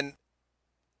and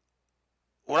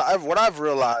what I've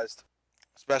realized,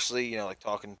 especially like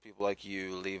talking to people like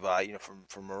you, Levi,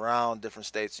 from around different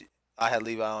states. I had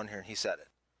Levi on here, and he said it.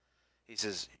 He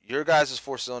says your guys'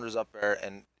 4-cylinders up there,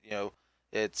 and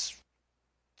it's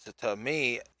to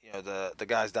me, the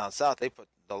guys down south, they put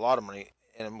a lot of money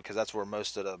in them because that's where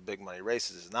most of the big money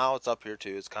races is. Now it's up here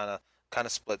too. It's kind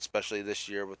of split, especially this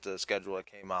year with the schedule that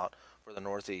came out for the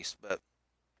Northeast. But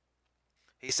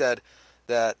he said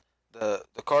that the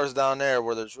cars down there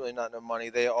where there's really not no money,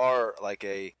 they are like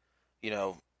a, you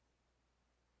know,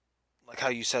 like how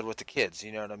you said with the kids,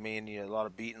 you know what I mean? You know, a lot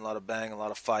of beating, a lot of bang, a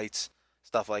lot of fights,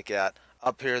 stuff like that.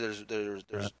 Up here, there's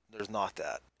not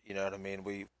that. You know what I mean?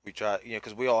 We try, you know,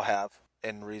 because we all have,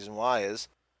 and the reason why is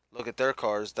look at their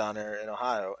cars down there in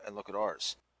Ohio and look at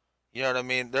ours. You know what I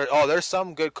mean? There's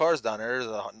some good cars down there.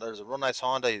 There's a real nice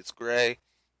Honda. It's gray.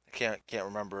 I can't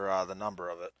remember the number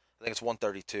of it. I think it's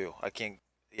 132. I can't.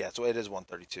 Yeah, so it is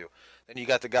 132. Then you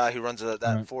got the guy who runs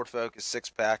that Ford Focus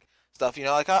 6-pack stuff. You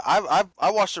know, like I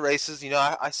watch the races. You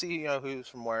know, I see, you know, who's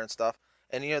from where and stuff.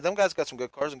 And you know, them guys got some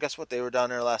good cars. And guess what? They were down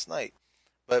there last night.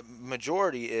 But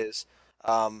majority is,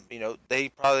 you know, they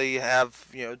probably have,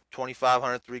 you know,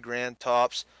 2,500, $3,000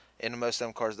 tops in most of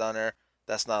them cars down there.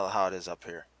 That's not how it is up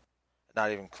here.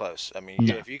 Not even close. I mean,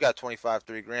 if you got 25,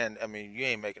 $3,000, I mean, you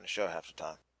ain't making a show half the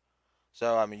time.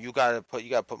 So I mean, you gotta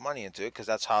put money into it because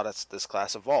that's how this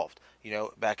class evolved. You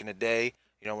know, back in the day,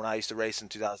 you know, when I used to race in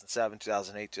 2007,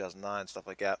 2008, 2009, stuff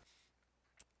like that.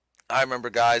 I remember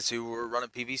guys who were running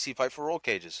PVC pipe for roll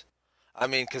cages. I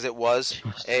mean, because it was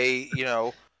a, you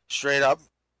know, straight up,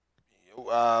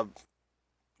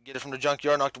 get it from the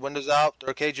junkyard, knock the windows out,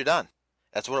 throw a cage, you're done.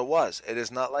 That's what it was. It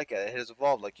is not like that. It has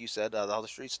evolved, like you said, all the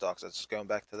street stocks. That's just going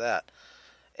back to that.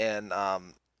 And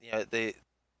you know,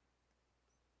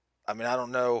 I mean, I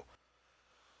don't know.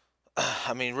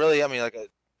 I mean, really, I mean, like,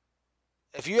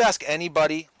 if you ask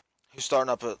anybody who's starting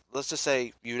up let's just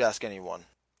say you'd ask anyone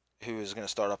who is going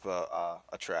to start up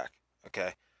a track,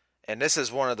 okay? And this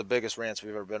is one of the biggest rants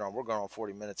we've ever been on. We're going on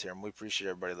 40 minutes here, and we appreciate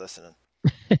everybody listening.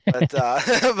 But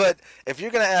but if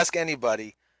you're going to ask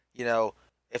anybody, you know,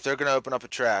 if they're going to open up a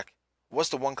track, what's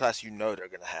the one class you know they're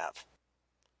going to have?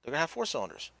 They're going to have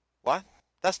 4-cylinders. Why?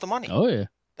 That's the money. Oh yeah.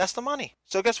 That's the money.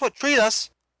 So guess what? Treat us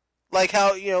like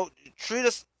how, you know, treat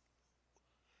us.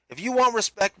 If you want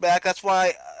respect back, that's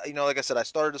why, you know, like I said, I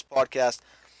started this podcast,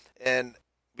 and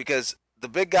because the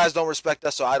big guys don't respect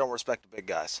us, so I don't respect the big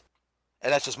guys.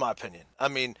 And that's just my opinion. I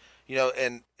mean, you know,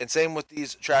 and same with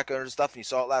these track owners and stuff, and you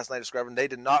saw it last night at Screven, they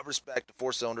did not respect the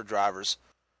 4-cylinder drivers.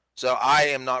 So I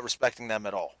am not respecting them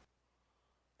at all.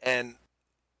 And,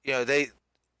 you know,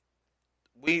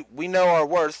 we know our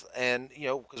worth, and, you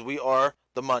know, because we are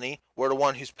the money, we're the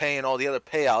one who's paying all the other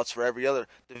payouts for every other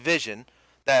division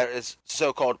that is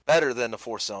so-called better than the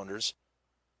 4-cylinders.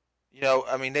 You know,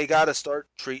 I mean, they got to start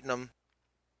treating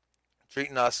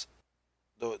us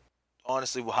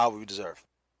honestly how we deserve.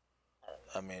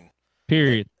 I mean,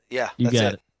 period. Yeah, You that's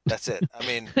got it. That's it. I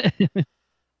mean,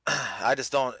 I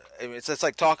just don't. I mean, it's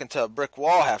like talking to a brick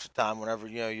wall half the time. Whenever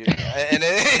you know and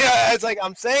it's like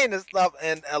I'm saying this stuff,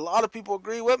 and a lot of people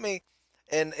agree with me,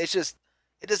 and it just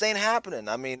ain't happening.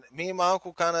 I mean, me and my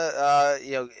uncle kind of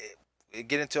you know,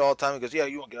 get into it all the time. He goes, "Yeah,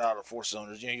 you want to get out of the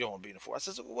 4-cylinders. You know, you don't want to be in the 4." I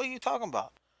says, "What are you talking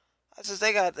about?" I says,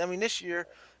 "They got. I mean, this year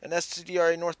in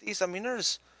SCDRA Northeast, I mean,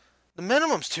 there's the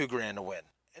minimum's $2,000 to win,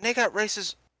 and they got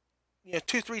races, you know,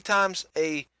 2-3 times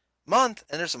a month,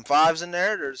 and there's some 5s in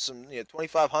there. There's some, you know,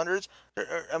 2,500s.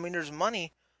 I mean, there's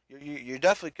money. You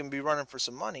definitely can be running for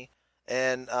some money,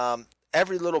 and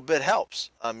every little bit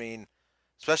helps. I mean,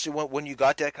 especially when you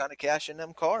got that kind of cash in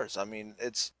them cars. I mean,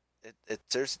 it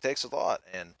seriously takes a lot,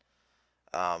 and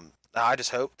I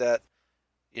just hope that,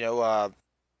 you know,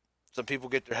 some people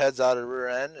get their heads out of the rear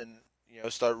end and, you know,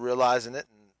 start realizing it.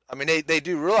 And I mean, they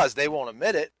do realize, they won't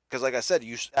admit it, because like I said,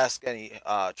 you ask any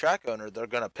track owner, they're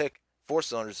gonna pick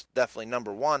 4-cylinders definitely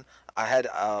number one. I had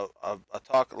a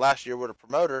talk last year with a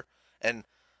promoter, and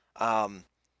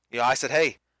you know, I said,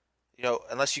 hey, you know,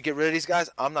 unless you get rid of these guys,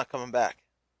 I'm not coming back.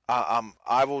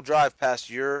 I will drive past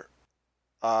your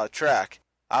track.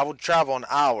 I will travel an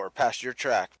hour past your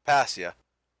track, past you,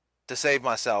 to save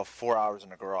myself 4 hours in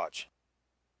the garage.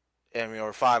 I mean,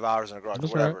 or 5 hours in the garage,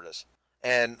 That's whatever right. it is.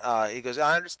 And he goes,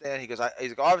 I understand. He goes, he's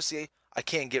like, obviously, I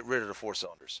can't get rid of the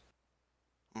 4-cylinders.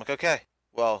 I'm like, okay,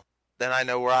 well, then I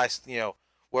know where you know,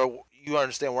 where you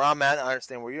understand where I'm at. I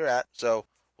understand where you're at. So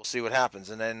we'll see what happens.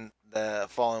 And then the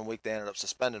following week, they ended up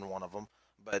suspending one of them,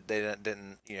 but they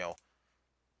didn't, you know,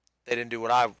 they didn't do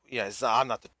what you know, I'm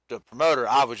not the promoter.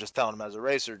 I was just telling them as a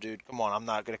racer, dude, come on, I'm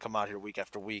not going to come out here week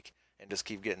after week and just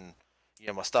keep getting, you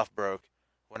know, my stuff broke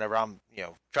whenever I'm, you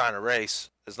know, trying to race.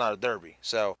 It's not a derby.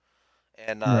 So,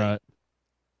 and, Right.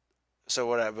 so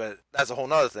whatever, but that's a whole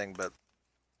nother thing. But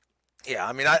yeah,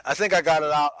 I mean, I think I got it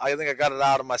out. I think I got it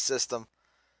out of my system,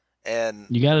 and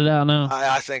You got it out now.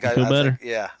 I think You feel better? think,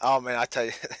 yeah. Oh man, I tell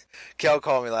you, Kel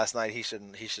called me last night. He should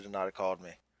have not have called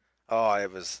me. Oh,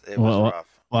 it was Well,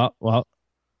 rough. well,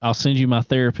 I'll send you my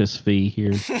therapist fee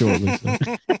here shortly. So.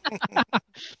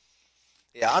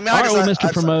 Yeah, I mean, All right, well, I Mr.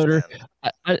 just Promoter. understand.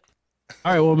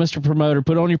 All right, well, Mr. Promoter,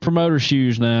 put on your promoter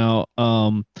shoes now.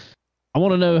 I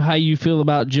want to know how you feel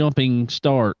about jumping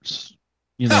starts.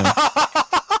 You know.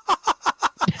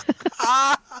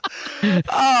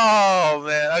 Oh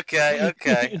man, okay.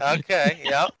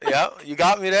 Yep. You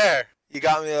got me there. You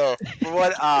got me there.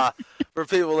 For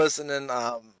people listening,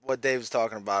 what Dave's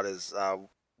talking about is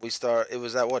it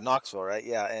was at Knoxville, right?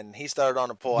 Yeah, and he started on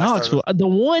the pole. Knoxville. The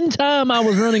one time I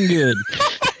was running good.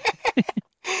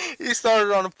 He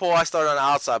started on the pole. I started on the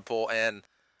outside pole, and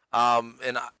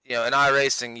in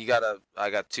iRacing, I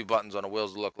got two buttons on the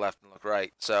wheels to look left and look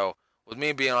right. So with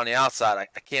me being on the outside,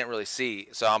 I can't really see.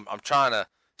 So I'm trying to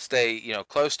stay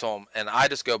close to him, and I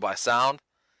just go by sound.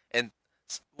 And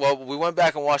well, we went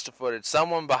back and watched the footage.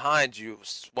 Someone behind you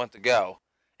went to go,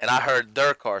 and I heard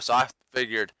their car, so I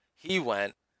figured he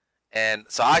went, and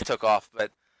so I took off.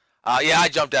 But yeah, I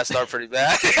jumped that start pretty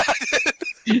bad.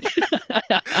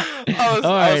 All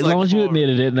right, as long as you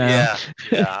admitted it now.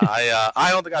 Yeah. I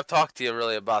don't think I've talked to you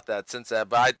really about that since that,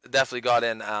 but I definitely got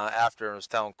in after and was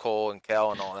telling Cole and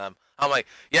Cale and all them. I'm like,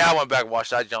 yeah, I went back and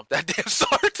watched. I jumped that damn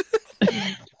start.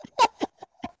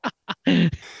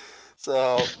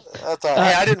 So that's all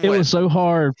right. Hey, I didn't win. Was so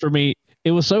hard for me.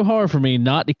 It was so hard for me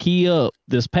not to key up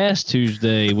this past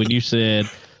Tuesday when you said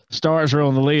stars are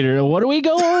on the leader. What do we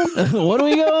go on? What do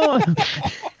we go on?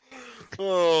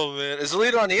 Oh man, is the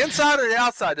leader on the inside or the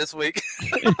outside this week?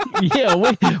 Yeah,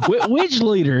 which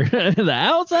leader? The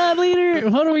outside leader?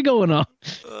 What are we going on?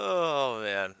 Oh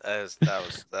man, that was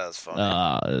funny.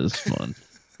 It was fun.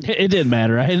 It didn't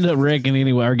matter. I ended up wrecking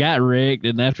anyway, or got wrecked,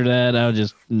 and after that, I was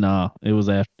just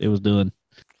It was done.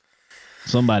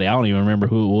 Somebody, I don't even remember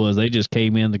who it was. They just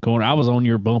came in the corner. I was on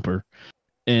your bumper,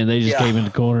 and they just came in the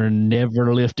corner and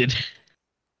never lifted.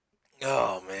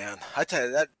 Oh man, I tell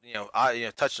you that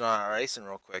touching on our racing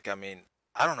real quick. I mean,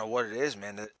 I don't know what it is,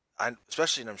 man.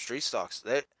 Especially in them street stocks,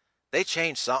 they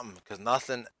changed something because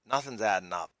nothing's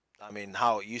adding up. I mean,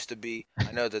 how it used to be.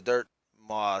 I know the dirt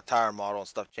tire model and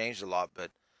stuff changed a lot, but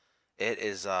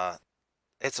it's a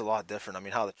lot different. I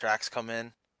mean, how the tracks come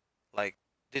in, like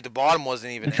the bottom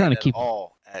wasn't even in at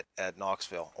all at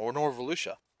Knoxville or nor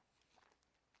Volusia.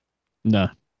 No,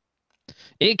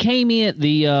 it came in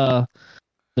the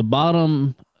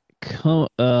bottom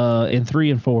in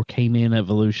 3 and 4 came in at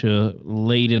Volusia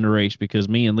late in the race because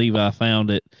me and Levi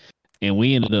found it, and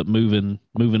we ended up moving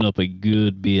up a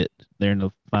good bit there in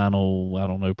the final, I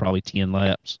don't know, probably 10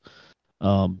 laps,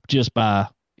 just by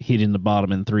hitting the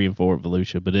bottom in 3 and 4 at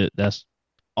Volusia. But that's the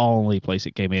only place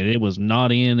it came in. It was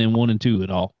not in 1 and 2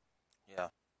 at all. Yeah.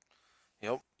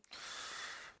 Yep.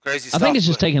 Crazy stuff. I think it's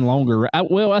just taking longer.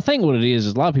 I think what it is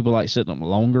a lot of people like sitting on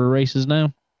longer races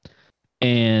now.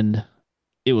 And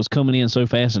it was coming in so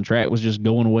fast and track was just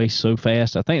going away so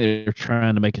fast. I think they're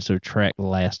trying to make it so track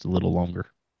lasts a little longer.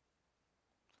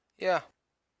 Yeah.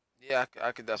 Yeah,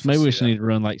 I could definitely so maybe we see should need to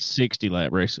run like 60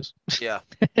 lap races. Yeah.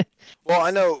 Well, I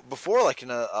know before, like in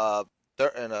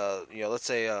let's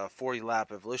say a 40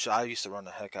 lap at Volusia, I used to run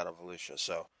the heck out of Volusia.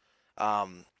 So,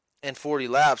 in 40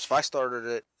 laps, if I started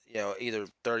it, either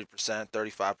 30%,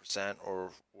 35%, or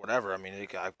whatever, I mean, I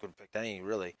could have picked any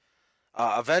really.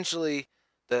 Eventually,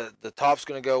 the top's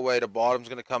going to go away, the bottom's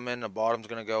going to come in, the bottom's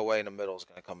going to go away, and the middle's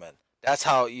going to come in. That's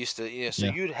how it used to. So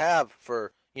you'd have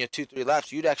for 2-3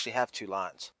 laps, you'd actually have 2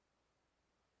 lines.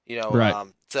 Right.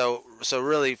 So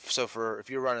for if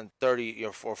you're running 30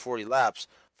 or 40 laps,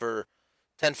 for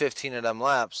 10-15 of them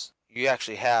laps, you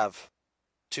actually have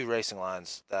 2 racing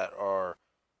lines that are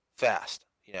fast.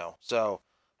 So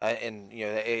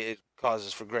it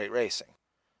causes for great racing.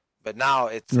 But now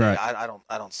it's right.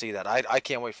 I don't see that. I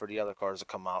can't wait for the other cars to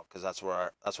come out because that's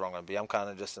where I'm going to be. I'm kind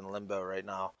of just in limbo right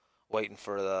now, waiting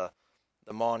for the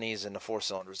Monis and the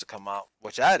 4-cylinders to come out,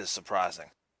 which that is surprising.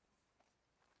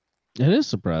 It is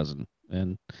surprising,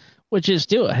 and which is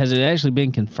still has it actually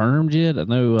been confirmed yet? I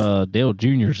know Dale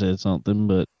Jr. said something,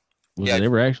 but was it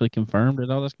ever actually confirmed that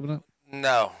all that's coming out?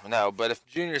 No. But if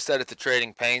Jr. said it to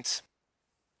Trading Paints,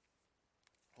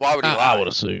 why would he lie? I would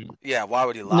assume. Yeah, why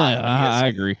would he lie? No, I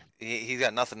agree. He's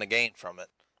got nothing to gain from it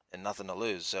and nothing to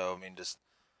lose. So, I mean, just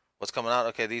what's coming out?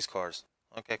 Okay, these cars.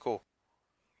 Okay, cool.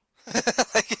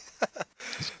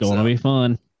 It's going to be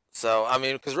fun. So, I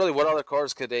mean, because really, what other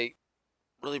cars could they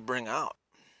really bring out?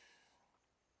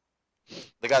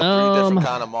 They got 3 different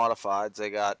kind of modifieds. They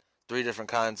got 3 different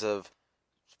kinds of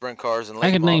sprint cars and late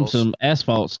I could models. name some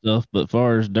asphalt stuff, but as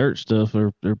far as dirt stuff,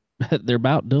 they're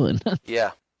about done.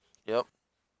 Yeah. Yep.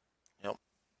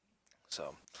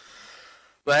 So,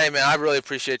 But hey, man, I really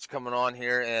appreciate you coming on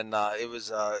here, and it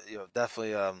was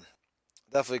definitely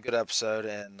definitely a good episode,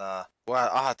 and well,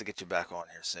 I'll have to get you back on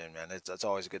here soon, man. It's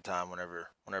always a good time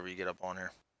whenever you get up on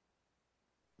here.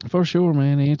 For sure,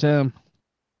 man. Anytime.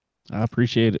 I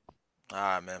appreciate it. All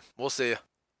right, man. We'll see you.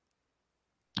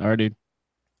 All right, dude.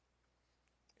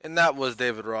 And that was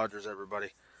David Rogers, everybody,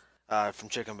 from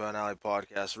Chicken Bone Alley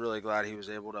Podcast. Really glad he was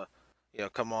able to,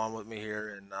 come on with me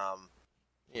here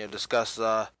and discuss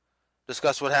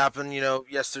what happened,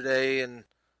 yesterday and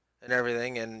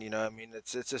everything. And I mean,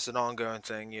 it's just an ongoing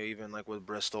thing, even like with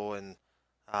Bristol and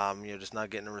just not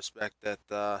getting the respect that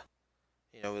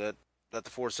that the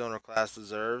four cylinder class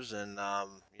deserves. And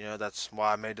that's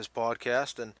why I made this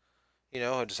podcast. And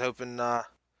I'm just hoping to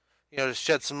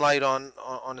shed some light on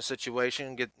the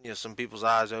situation, get some people's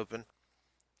eyes open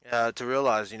to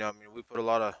realize, I mean, we put a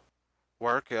lot of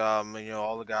work. All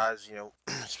the guys,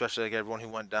 especially like everyone who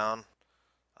went down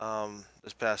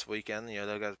this past weekend,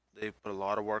 they put a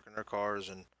lot of work in their cars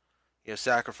and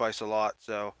sacrifice a lot.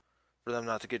 So for them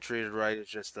not to get treated right, it's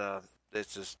just that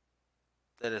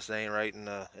just ain't right in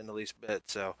the least bit.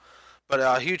 So, but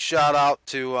a huge shout out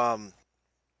to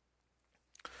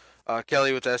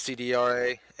Kelly with the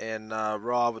SCDRA and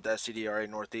Rob with the SCDRA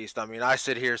Northeast. I mean, I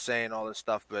sit here saying all this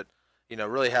stuff, but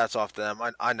really hats off to them.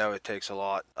 I know it takes a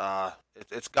lot.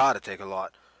 It's got to take a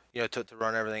lot, to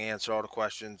run everything, answer all the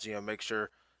questions, make sure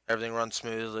everything runs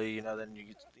smoothly. Then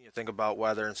you think about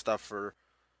weather and stuff for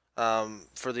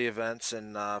the events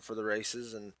and for the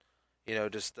races, and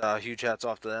just huge hats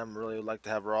off to them. Really would like to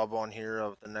have Rob on here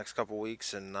over the next couple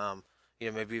weeks, and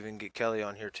maybe even get Kelly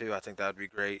on here too. I think that would be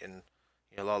great, and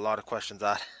a lot of questions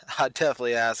I'd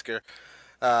definitely ask her,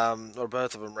 or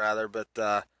both of them rather. But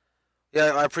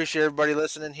yeah, I appreciate everybody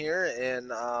listening here,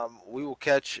 and we will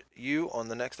catch you on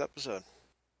the next episode.